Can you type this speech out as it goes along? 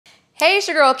Hey, it's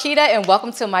your girl Keta, and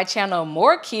welcome to my channel,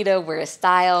 More Keta, where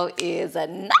style is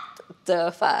not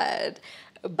defined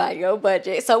by your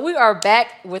budget. So we are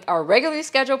back with our regularly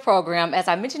scheduled program. As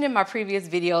I mentioned in my previous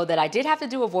video that I did have to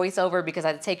do a voiceover because I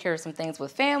had to take care of some things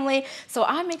with family. So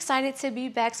I'm excited to be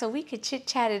back so we could chit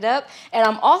chat it up. And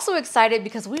I'm also excited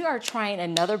because we are trying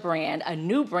another brand, a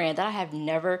new brand that I have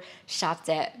never shopped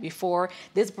at before.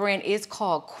 This brand is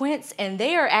called Quince, and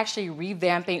they are actually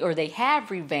revamping, or they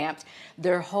have revamped,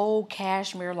 their whole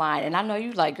cashmere line. And I know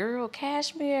you like, girl,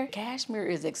 cashmere? Cashmere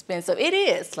is expensive. It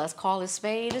is. Let's call it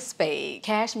spade a spade.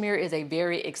 Cashmere is a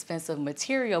very expensive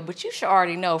material, but you should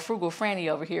already know Frugal Franny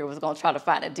over here was gonna try to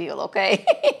find a deal, okay?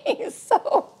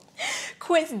 So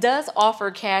Quince does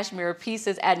offer cashmere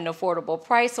pieces at an affordable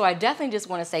price, so I definitely just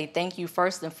want to say thank you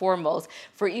first and foremost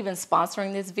for even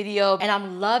sponsoring this video. And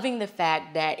I'm loving the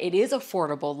fact that it is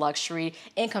affordable luxury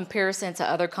in comparison to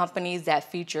other companies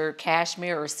that feature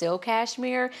cashmere or sell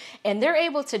cashmere. And they're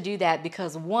able to do that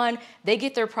because, one, they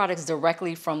get their products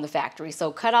directly from the factory.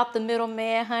 So cut out the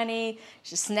middleman, honey,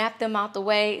 just snap them out the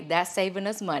way. That's saving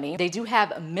us money. They do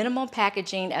have minimum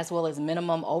packaging as well as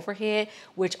minimum overhead,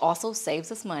 which also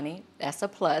saves us money. That's a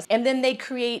plus. And then they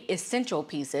create essential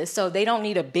pieces, so they don't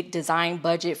need a big design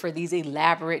budget for these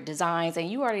elaborate designs. And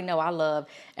you already know I love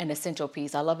an essential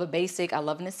piece. I love a basic, I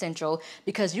love an essential,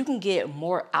 because you can get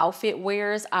more outfit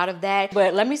wears out of that.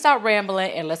 But let me stop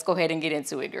rambling and let's go ahead and get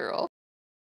into it, girl.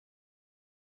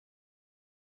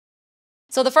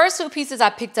 So the first two pieces I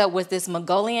picked up was this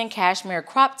Mongolian Cashmere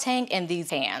crop tank and these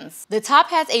pants. The top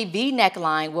has a V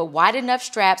neckline with wide enough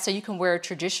straps so you can wear a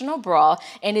traditional bra,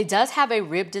 and it does have a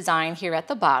rib design here at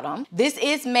the bottom. This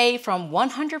is made from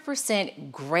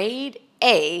 100% grade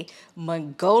A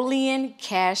Mongolian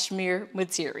cashmere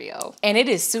material, and it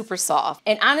is super soft.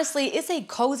 And honestly, it's a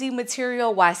cozy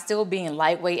material while still being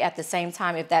lightweight at the same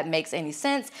time, if that makes any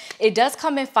sense. It does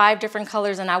come in 5 different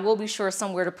colors, and I will be sure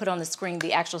somewhere to put on the screen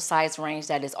the actual size range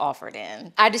that is offered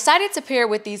in. I decided to pair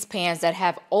with these pants that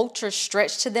have ultra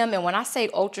stretch to them, and when I say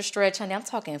ultra stretch, honey, I'm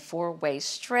talking 4-way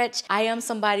stretch. I am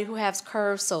somebody who has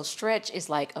curves, so stretch is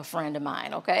like a friend of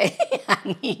mine, okay?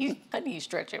 I need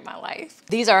stretch in my life.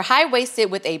 These are high-waisted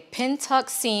with a pin tuck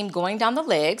seam going down the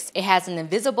legs. It has an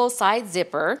invisible side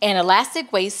zipper, an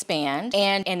elastic waistband,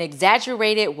 and an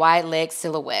exaggerated wide leg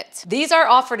silhouette. These are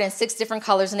offered in 6 different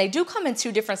colors, and they do come in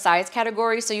 2 different size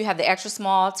categories. So you have the extra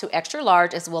small to extra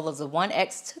large, as well as the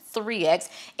 1X to 3X,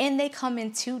 and they come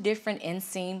in 2 different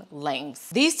inseam lengths.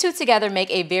 These 2 together make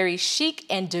a very chic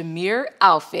and demure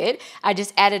outfit. I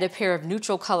just added a pair of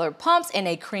neutral colored pumps and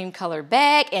a cream colored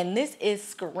bag, and this is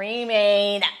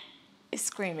screaming. It's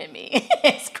screaming me.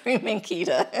 It's screaming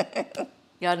Keta.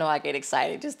 Y'all know I get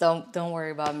excited. Just don't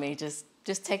worry about me. Just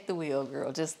take the wheel,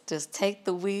 girl. Just take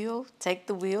the wheel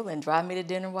and drive me to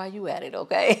dinner while you at it,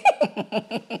 okay?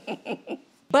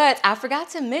 But I forgot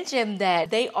to mention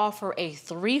that they offer a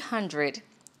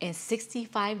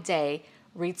 365-day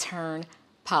return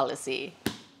policy.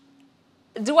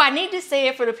 Do I need to say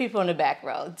it for the people in the back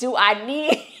row? Do I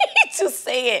need to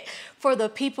say it for the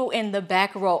people in the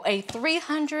back row? A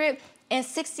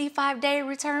 365-day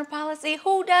return policy?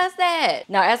 Who does that?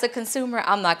 Now, as a consumer,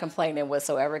 I'm not complaining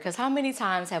whatsoever, because how many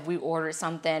times have we ordered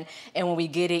something and when we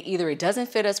get it, either it doesn't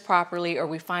fit us properly or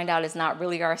we find out it's not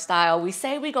really our style. We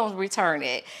say we're gonna return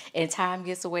it and time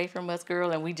gets away from us,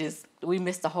 girl, and we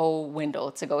missed the whole window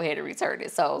to go ahead and return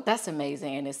it. So that's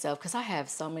amazing in itself, because I have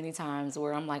so many times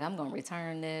where I'm like, I'm gonna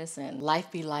return this and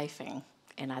life be lifing,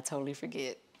 and I totally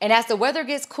forget. And as the weather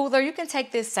gets cooler, you can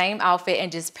take this same outfit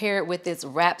and just pair it with this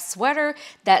wrap sweater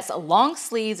that's long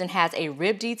sleeves and has a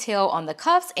rib detail on the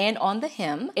cuffs and on the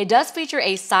hem. It does feature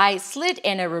a side slit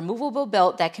and a removable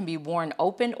belt that can be worn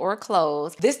open or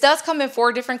closed. This does come in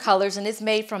 4 different colors, and it's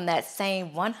made from that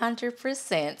same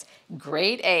 100%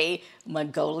 grade A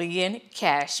Mongolian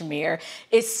cashmere.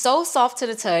 It's so soft to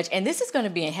the touch, and this is gonna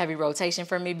be in heavy rotation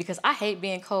for me because I hate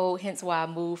being cold, hence why I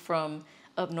moved from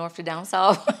up north to down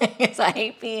south. I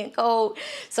hate being cold.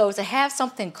 So to have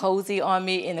something cozy on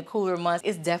me in the cooler months,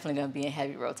 it's definitely gonna be in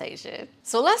heavy rotation.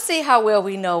 So let's see how well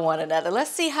we know one another.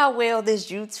 Let's see how well this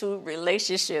YouTube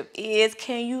relationship is.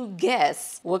 Can you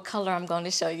guess what color I'm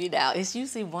gonna show you now? It's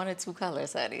usually 1 or 2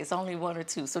 colors, honey. It's only 1 or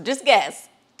 2. So just guess.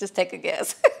 Just take a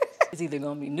guess. It's either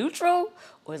gonna be neutral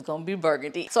or it's gonna be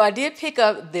burgundy. So I did pick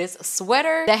up this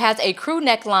sweater that has a crew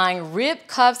neckline, rib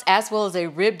cuffs, as well as a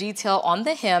rib detail on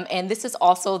the hem. And this is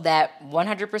also that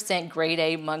 100% grade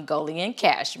A Mongolian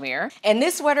cashmere. And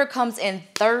this sweater comes in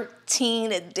 13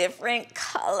 16 different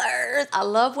colors. I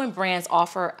love when brands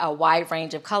offer a wide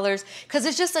range of colors because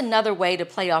it's just another way to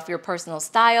play off your personal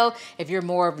style. If you're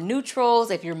more of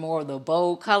neutrals, if you're more of the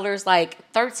bold colors, like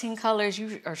 13 colors,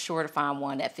 you are sure to find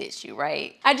one that fits you,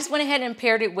 right? I just went ahead and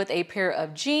paired it with a pair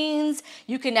of jeans.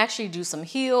 You can actually do some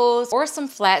heels or some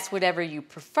flats, whatever you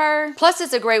prefer. Plus,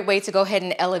 it's a great way to go ahead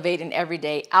and elevate an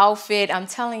everyday outfit. I'm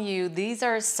telling you, these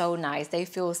are so nice. They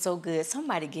feel so good.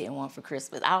 Somebody getting one for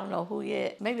Christmas. I don't know who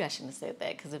yet. Maybe I shouldn't have said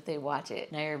that because if they watch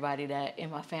it, now everybody that in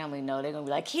my family know, they're gonna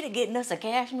be like, Keta getting us a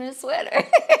cashmere sweater.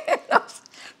 No,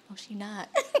 she not.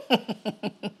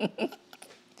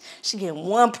 She getting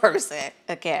one person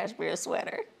a cashmere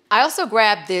sweater. I also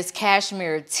grabbed this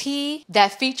cashmere tee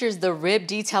that features the rib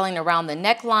detailing around the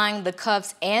neckline, the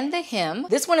cuffs, and the hem.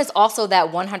 This one is also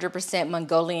that 100%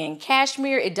 Mongolian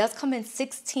cashmere. It does come in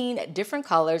 16 different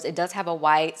colors. It does have a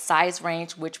wide size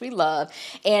range, which we love.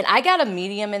 And I got a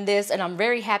medium in this, and I'm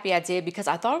very happy I did because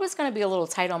I thought it was gonna be a little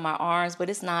tight on my arms, but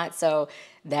it's not, so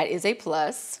that is a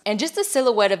plus. And just the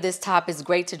silhouette of this top is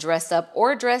great to dress up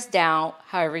or dress down,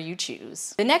 however you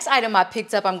choose. The next item I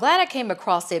picked up, I'm glad I came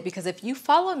across it because if you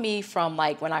follow me from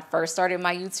like when I first started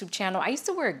my YouTube channel, I used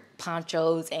to wear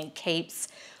ponchos and capes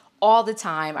all the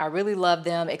time. I really love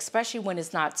them, especially when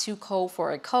it's not too cold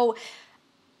for a coat.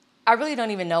 I really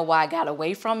don't even know why I got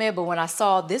away from it, but when I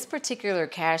saw this particular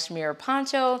cashmere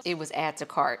poncho, it was add to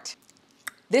cart.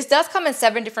 This does come in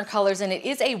 7 different colors and it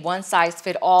is a one size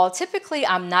fit all. Typically,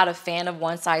 I'm not a fan of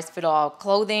one size fit all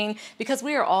clothing because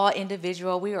we are all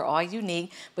individual, we are all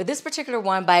unique. But this particular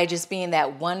one, by just being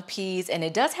that one piece, and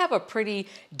it does have a pretty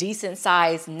decent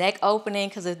size neck opening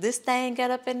because if this thing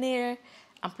got up in there,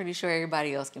 I'm pretty sure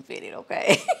everybody else can fit it,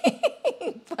 okay?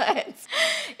 But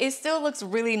it still looks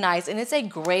really nice and it's a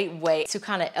great way to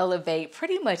kind of elevate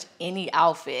pretty much any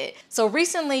outfit. So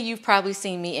recently you've probably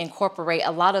seen me incorporate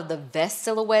a lot of the vest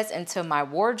silhouettes into my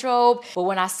wardrobe, but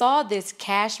when I saw this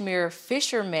cashmere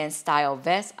fisherman style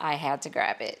vest, I had to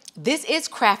grab it. This is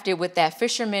crafted with that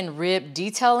fisherman rib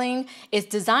detailing. It's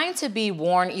designed to be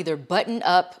worn either buttoned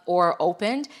up or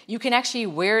opened. You can actually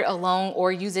wear it alone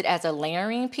or use it as a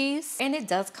layering piece, and it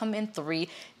does come in 3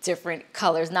 different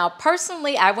colors. Now,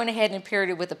 personally, I went ahead and paired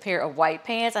it with a pair of white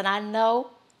pants, and I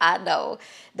know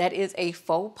that is a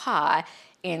faux pas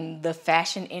in the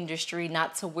fashion industry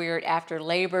not to wear it after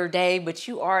Labor Day, but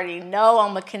you already know I'm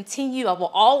gonna continue. I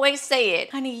will always say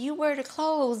it. Honey, you wear the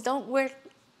clothes, don't wear,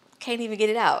 can't even get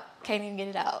it out. Can't even get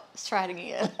it out. Let's try it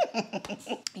again.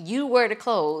 You wear the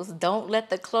clothes. Don't let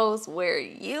the clothes wear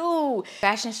you.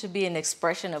 Fashion should be an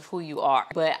expression of who you are.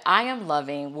 But I am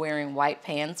loving wearing white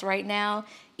pants right now,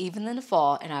 even in the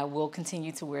fall, and I will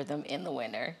continue to wear them in the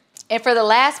winter. And for the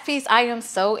last piece, I am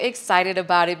so excited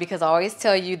about it because I always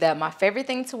tell you that my favorite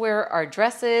thing to wear are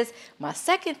dresses. My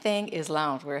second thing is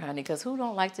loungewear, honey, because who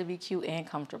don't like to be cute and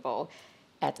comfortable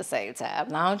at the same time?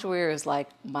 Loungewear is like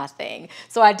my thing.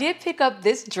 So I did pick up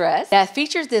this dress that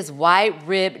features this wide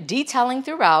rib detailing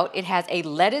throughout. It has a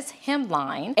lettuce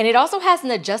hemline, and it also has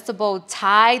an adjustable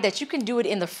tie that you can do it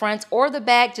in the front or the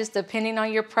back, just depending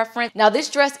on your preference. Now, this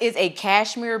dress is a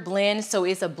cashmere blend, so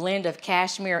it's a blend of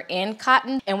cashmere and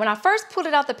cotton. And when I first pulled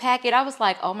it out the packet, I was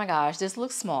like, oh my gosh, this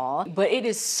looks small, but it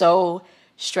is so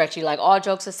stretchy. Like, all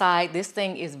jokes aside, this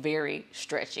thing is very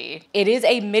stretchy. It is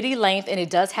a midi length and it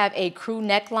does have a crew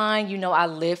neckline. You know, I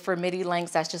live for midi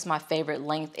lengths. That's just my favorite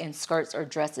length in skirts or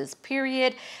dresses,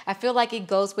 period. I feel like it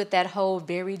goes with that whole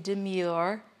very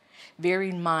demure,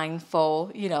 very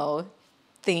mindful, you know,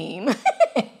 theme.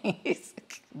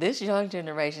 This young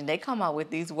generation, they come out with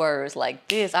these words like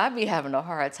this. I be having a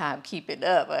hard time keeping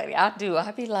up, honey. I do. I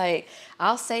be like,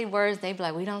 I'll say words, they be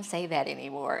like, we don't say that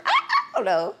anymore. I don't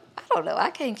know. I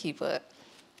can't keep up.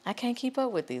 I can't keep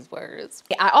up with these words.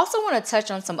 I also want to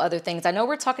touch on some other things. I know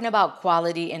we're talking about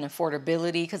quality and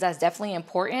affordability because that's definitely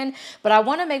important, but I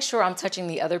want to make sure I'm touching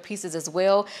the other pieces as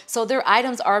well. So their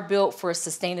items are built for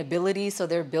sustainability, so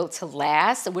they're built to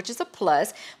last, which is a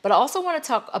plus, but I also want to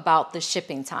talk about the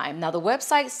shipping time. Now, the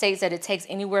website states that it takes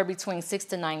anywhere between 6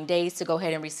 to 9 days to go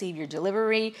ahead and receive your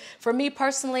delivery. For me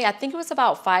personally, I think it was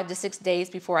about 5 to 6 days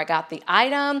before I got the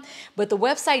item, but the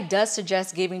website does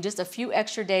suggest giving just a few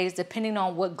extra days depending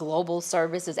on what global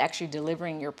service is actually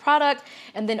delivering your product.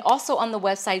 And then also on the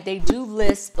website, they do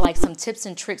list like some tips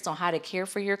and tricks on how to care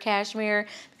for your cashmere,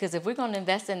 because if we're going to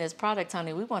invest in this product,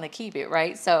 honey, we want to keep it,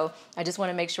 right? So I just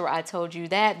want to make sure I told you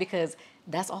that, because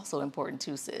That's also important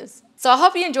too, sis. So I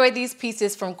hope you enjoyed these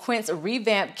pieces from Quince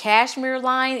revamped cashmere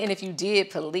line. And if you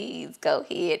did, please go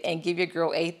ahead and give your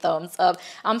girl a thumbs up.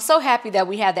 I'm so happy that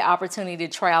we had the opportunity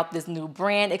to try out this new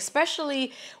brand,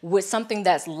 especially with something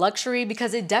that's luxury,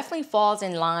 because it definitely falls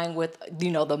in line with, you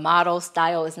know, the motto,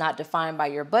 style is not defined by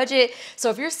your budget.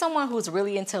 So if you're someone who's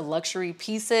really into luxury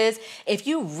pieces, if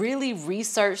you really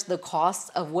research the costs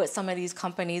of what some of these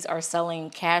companies are selling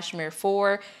cashmere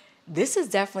for, this is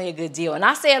definitely a good deal. And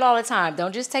I say it all the time.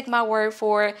 Don't just take my word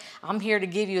for it. I'm here to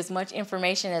give you as much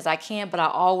information as I can, but I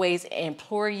always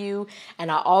implore you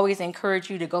and I always encourage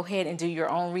you to go ahead and do your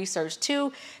own research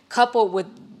too, coupled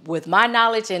with my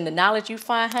knowledge and the knowledge you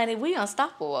find, honey. We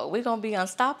unstoppable. We're going to be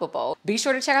unstoppable. Be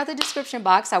sure to check out the description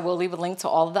box. I will leave a link to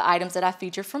all of the items that I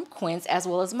feature from Quince, as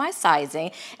well as my sizing.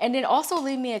 And then also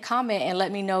leave me a comment and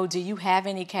let me know, do you have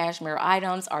any cashmere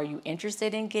items? Are you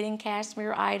interested in getting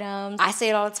cashmere items? I say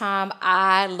it all the time.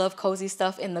 I love cozy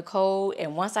stuff in the cold.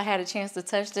 And once I had a chance to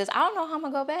touch this, I don't know how I'm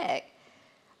going to go back.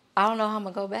 I don't know how I'm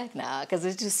going to go back now because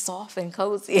it's just soft and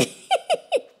cozy.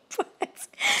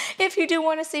 If you do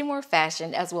want to see more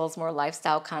fashion as well as more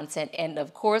lifestyle content and,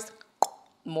 of course,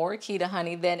 more Keta,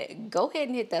 honey, then go ahead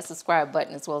and hit that subscribe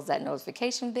button as well as that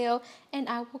notification bell, and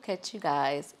I will catch you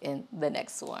guys in the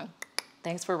next one.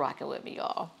 Thanks for rocking with me,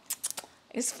 y'all.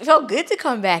 It felt good to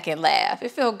come back and laugh. It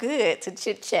felt good to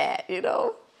chit-chat, you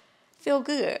know. Feel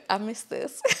good. I miss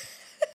this.